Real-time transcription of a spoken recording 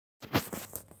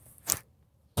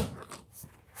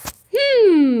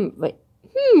Wait.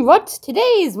 What's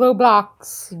today's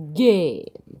Roblox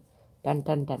game? Dun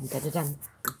dun dun dun dun.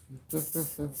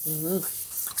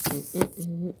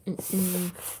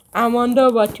 I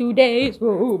wonder what today's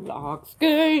Roblox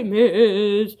game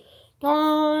is.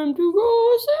 Time to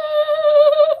go see.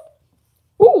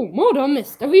 Oh, Murder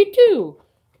Mystery 2.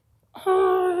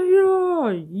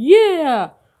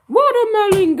 Yeah.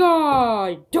 Watermelon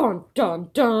guy. Dun dun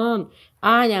dun.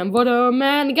 I am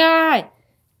watermelon guy.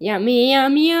 Yummy,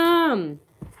 yum, yum.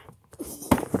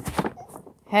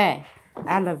 Hey,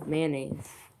 I love mayonnaise.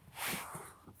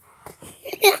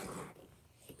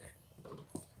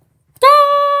 Go!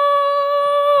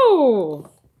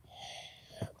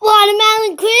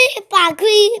 Watermelon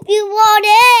creepy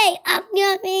water. I'm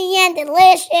yummy and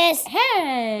delicious.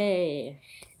 Hey!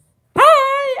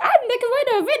 Hi, I'm the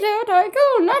creator video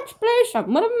tycoon. Let's play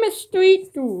some Murder Mystery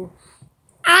 2.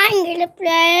 I'm gonna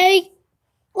play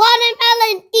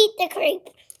Watermelon Eat the Creep.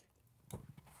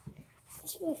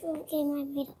 That's my favorite game I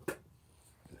made up.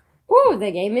 Oh,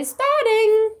 the game is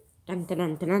starting. Dun dun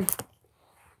dun dun dun.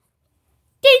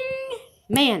 Ding!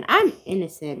 Man, I'm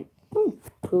innocent. Ooh,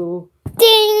 cool.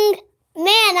 Ding!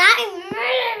 Man, I'm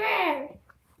murderer.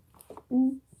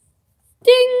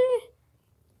 Ding!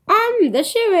 I'm the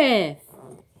sheriff.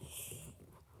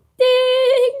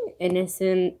 Ding!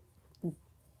 Innocent.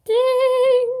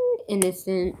 Ding!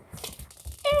 Innocent.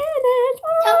 Innocent.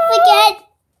 Don't forget,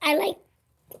 I like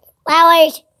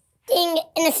flowers. Ding!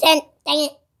 Innocent. Dang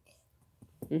it.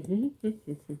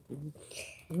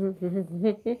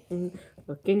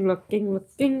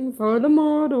 Looking for the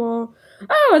murderer.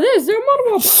 Oh, there's your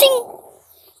murderer.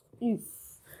 Sing!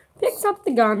 Picks up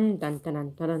the gun. Dun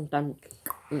dun dun dun dun.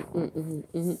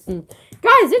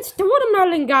 Guys, it's the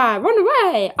watermelon guy. Run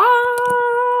away.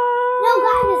 No,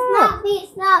 guys, it's not me.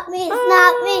 It's not me. It's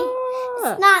not me.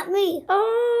 It's not me.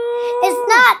 It's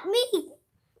not me.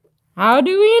 How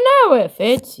do we know if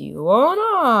it's you or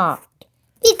not?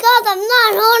 Because I'm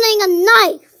not holding a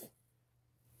knife.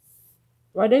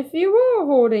 What if you were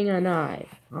holding a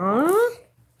knife? Huh?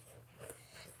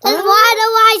 Then why do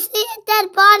I see a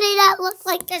dead body that looks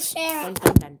like the sheriff?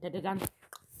 Dun, dun, dun, dun, dun.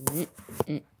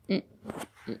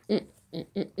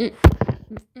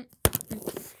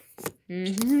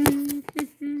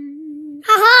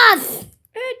 Haha!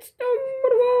 It's the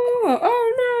murderer! Oh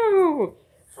no!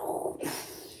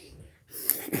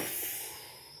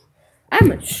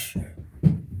 I'm a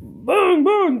bang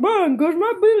bang bang! Cause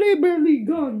my belly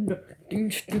gun.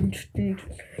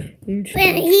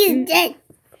 Man, he's dead.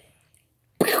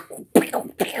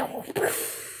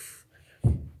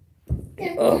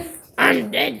 Oh,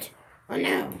 I'm dead. Oh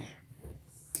no.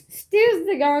 Steals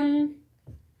the gun.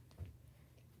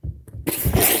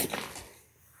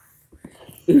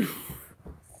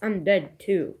 I'm dead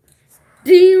too.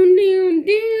 Down, down,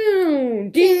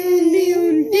 down, down,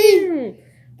 down, down.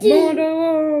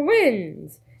 Murderer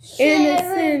wins.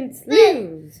 Innocents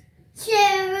lose.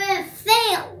 Sheriff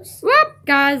fails. Well,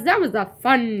 guys, that was a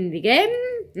fun game.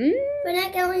 But I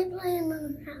can only play him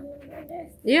on murder.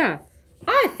 Yeah,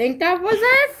 I think that was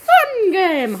a fun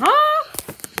game, huh?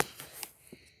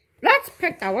 Let's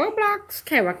pick the Roblox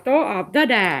character of the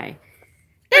day.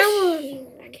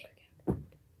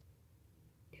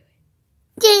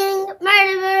 Ding!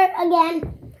 Murderer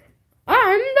again.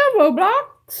 I'm the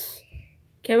Roblox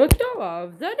character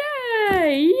of the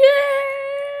day.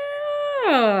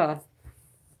 Yeah!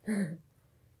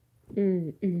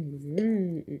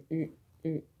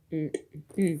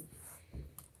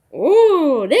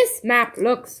 Oh, this map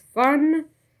looks fun.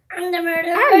 I'm the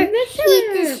murderer. I'm the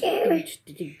sheriff.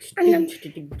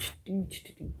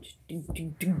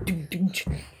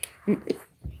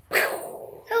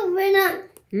 Oh, we're not.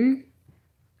 We're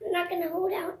not gonna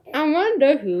hold out. I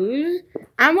wonder who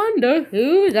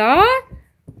the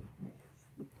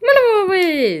murderer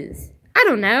is. I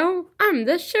don't know. I'm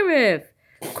the sheriff.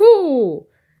 Cool.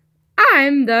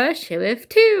 I'm the sheriff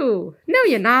too. No,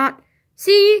 you're not.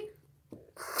 See?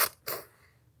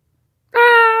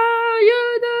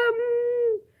 You're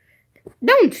the...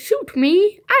 Don't shoot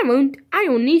me. I won't. I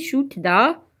only shoot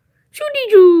the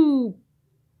shooty-doo.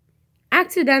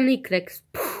 Accidentally clicks.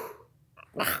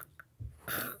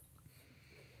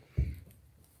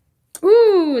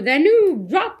 Ooh, the new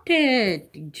drop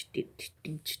tent. Do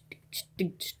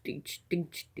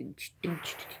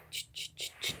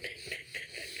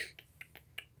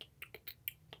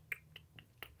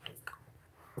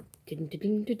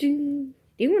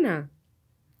you wanna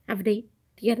have a date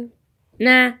together?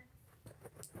 Nah.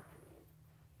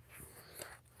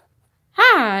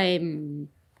 I'm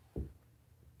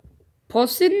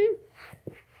person.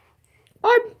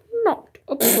 I'm not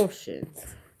a person.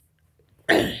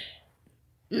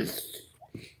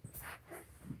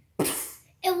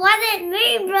 It wasn't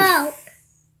me, bro.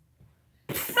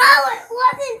 Bro, it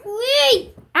wasn't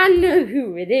me. I know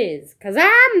who it is, 'cause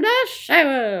I'm the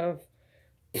sheriff.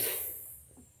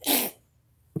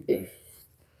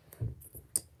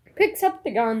 Picks up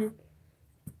the gun.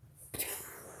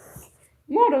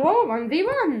 Model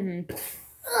 1v1.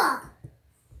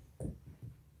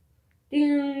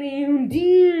 Ding, ding,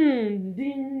 ding,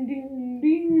 ding, ding,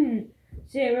 ding.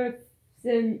 Sheriff's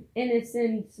an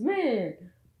innocent man.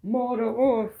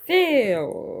 Model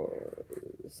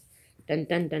fails. Dun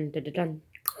dun dun dun dun dun.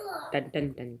 Dun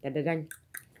dun dun dun dun dun.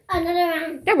 Another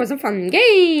round. That was a fun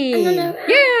game. Another round.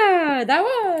 Yeah, that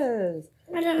was.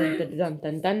 Another Dun round. dun dun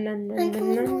dun dun dun dun dun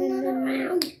Another dun.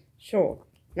 round. Sure.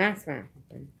 Last round.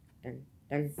 Dun dun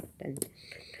dun dun.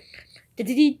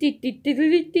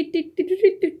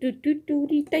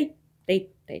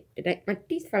 My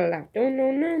teeth fell out. Oh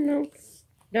no no no.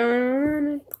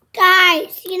 No.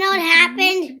 Guys, you know what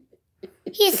happened?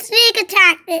 He sneak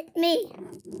attacked at me.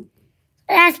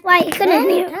 That's why he couldn't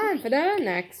hear. Time for the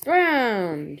next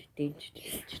round. Ding,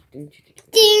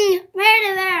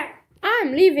 murderer.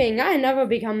 I'm leaving. I never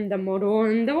become the model,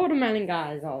 and the watermelon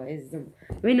guy is always the.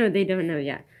 We know they don't know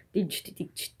yet. Ding,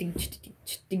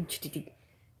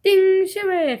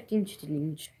 sheriff. Ding,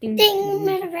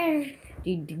 murderer.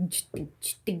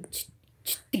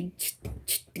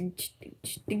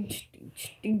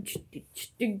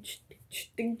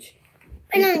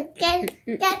 Brennan, get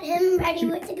him ready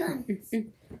with the guns.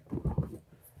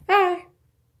 Hi.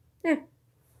 Yeah.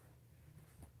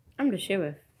 I'm the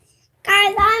sheriff.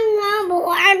 Guys, I'm normal.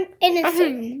 I'm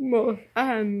innocent.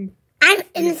 I'm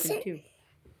innocent. too.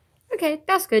 Okay,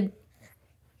 that's good.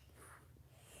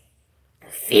 I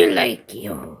feel like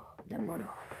you're the model.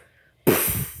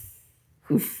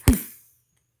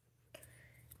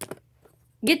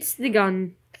 Gets the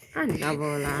gun. I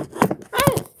never laugh.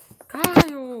 Oh,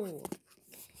 Kyle.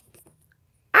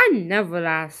 I never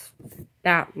last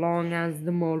that long as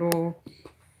the model.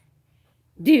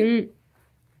 Ding.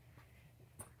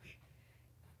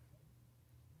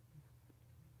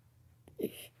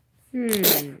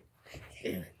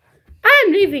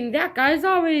 I'm leaving. That guy's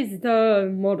always the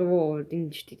model.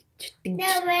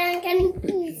 No, Brennan, can you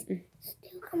please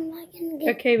still come back and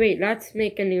get... Okay, wait. Let's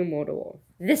make a new model.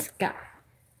 This guy.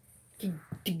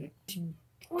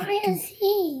 Why is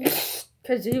he?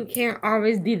 Because you can't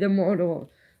always be the model.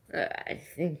 I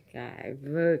think I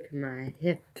broke my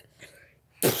hip.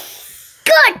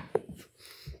 Good!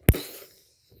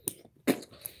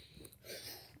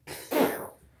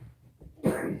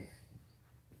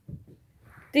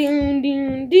 Ding,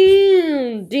 ding,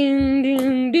 ding, ding,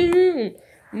 ding, ding.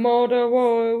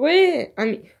 Model win.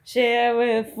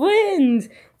 Sheriff wins.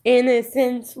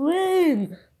 Innocents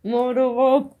win.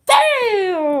 Model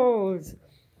fails.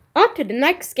 On to the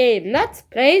next game. Let's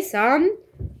play some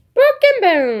Broken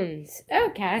Bones.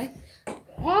 Okay.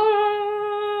 I'm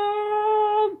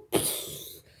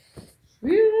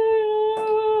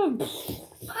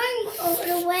going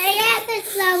away at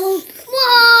this level.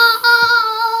 Whoa!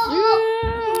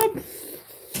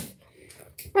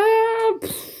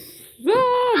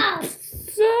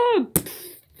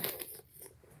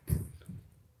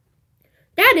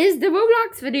 That is the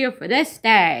Roblox video for this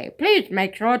day. Please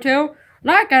make sure to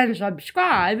like and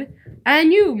subscribe,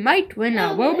 and you might win a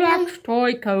Roblox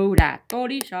toy code at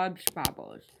 30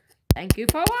 subscribers. Thank you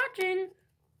for watching.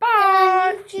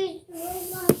 Bye!